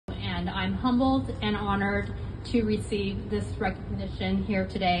and I'm humbled and honored to receive this recognition here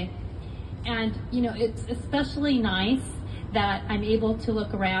today. And you know, it's especially nice that I'm able to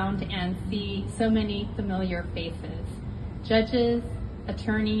look around and see so many familiar faces. Judges,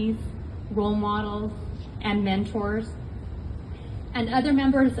 attorneys, role models, and mentors, and other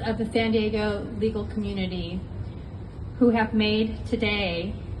members of the San Diego legal community who have made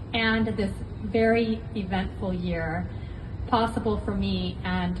today and this very eventful year possible for me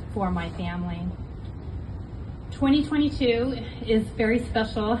and for my family. 2022 is very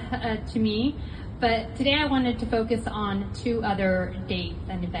special to me, but today I wanted to focus on two other dates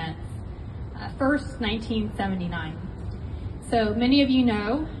and events. First, 1979. So many of you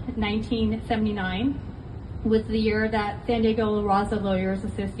know 1979 was the year that San Diego La Raza Lawyers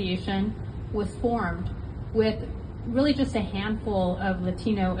Association was formed with really just a handful of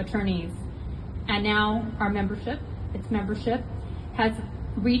Latino attorneys. And now its membership has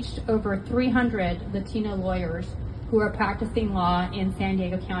reached over 300 Latino lawyers who are practicing law in San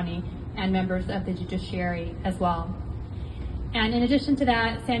Diego County and members of the judiciary as well. And in addition to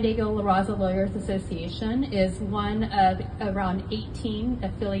that, San Diego La Raza Lawyers Association is one of around 18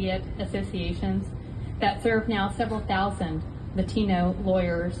 affiliate associations that serve now several thousand Latino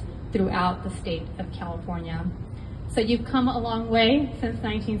lawyers throughout the state of California. So you've come a long way since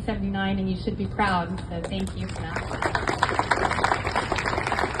 1979, and you should be proud, so thank you for that.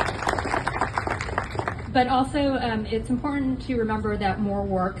 But also, it's important to remember that more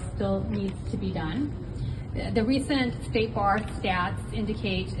work still needs to be done. The recent State Bar stats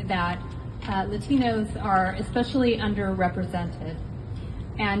indicate that Latinos are especially underrepresented.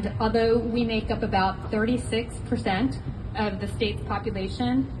 And although we make up about 36% of the state's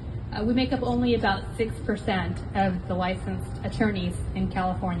population, we make up only about 6% of the licensed attorneys in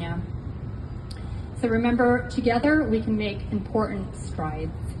California. So remember, together we can make important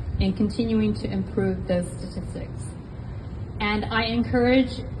strides in continuing to improve those statistics. And I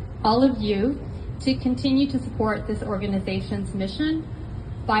encourage all of you to continue to support this organization's mission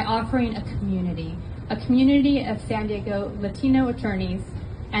by offering a community of San Diego Latino attorneys,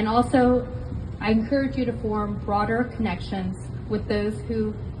 and also I encourage you to form broader connections with those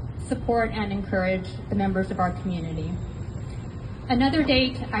who support and encourage the members of our community. Another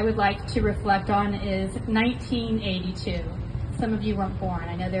date I would like to reflect on is 1982. Some of you weren't born.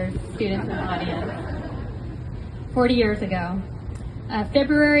 I know there's students in the audience. 40 years ago.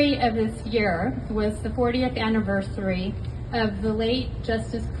 February of this year was the 40th anniversary of the late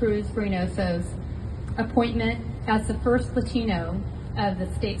Justice Cruz Reynoso's appointment as the first Latino of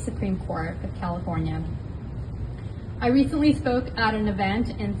the State Supreme Court of California. I recently spoke at an event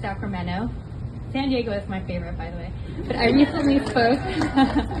in Sacramento. San Diego is my favorite, by the way. But I recently spoke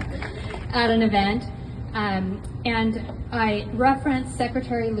at an event, and I referenced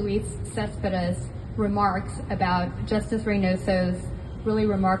Secretary Luis Cespedes' remarks about Justice Reynoso's really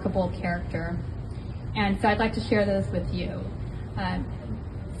remarkable character. And so I'd like to share those with you.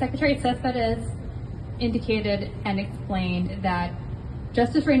 Secretary Cespedes indicated and explained that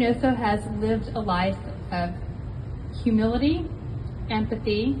Justice Reynoso has lived a life of humility,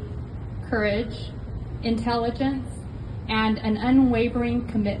 empathy, courage, intelligence, and an unwavering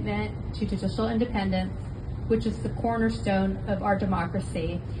commitment to judicial independence, which is the cornerstone of our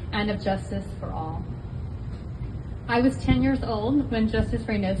democracy and of justice for all. I was 10 years old when Justice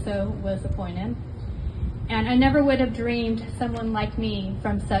Reynoso was appointed, and I never would have dreamed someone like me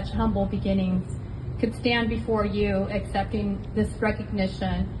from such humble beginnings could stand before you accepting this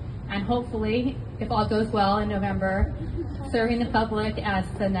recognition, and hopefully, if all goes well in November, serving the public as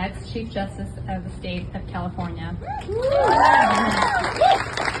the next Chief Justice of the state of California.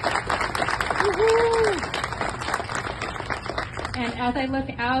 And as I look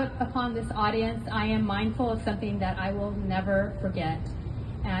out upon this audience, I am mindful of something that I will never forget,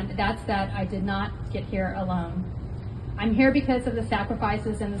 and that's that I did not get here alone. I'm here because of the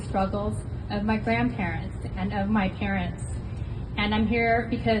sacrifices and the struggles of my grandparents and of my parents. And I'm here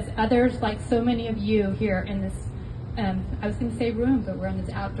because others, like so many of you here in this, I was going to say room, but we're in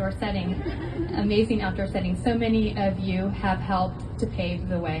this outdoor setting, amazing outdoor setting. So many of you have helped to pave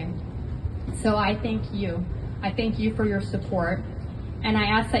the way. So I thank you. I thank you for your support. And I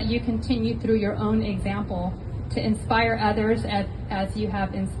ask that you continue through your own example to inspire others as you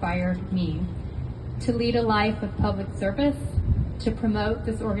have inspired me, to lead a life of public service, to promote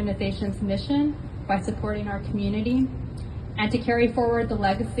this organization's mission by supporting our community, and to carry forward the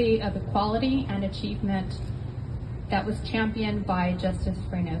legacy of equality and achievement that was championed by Justice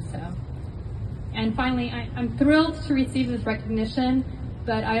Reynoso. And finally, I'm thrilled to receive this recognition,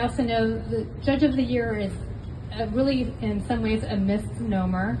 but I also know the Judge of the Year is really, in some ways, a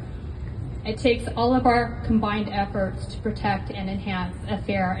misnomer. It takes all of our combined efforts to protect and enhance a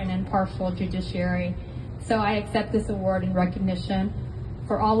fair and impartial judiciary. So I accept this award in recognition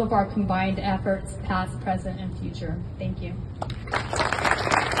for all of our combined efforts, past, present, and future. Thank you.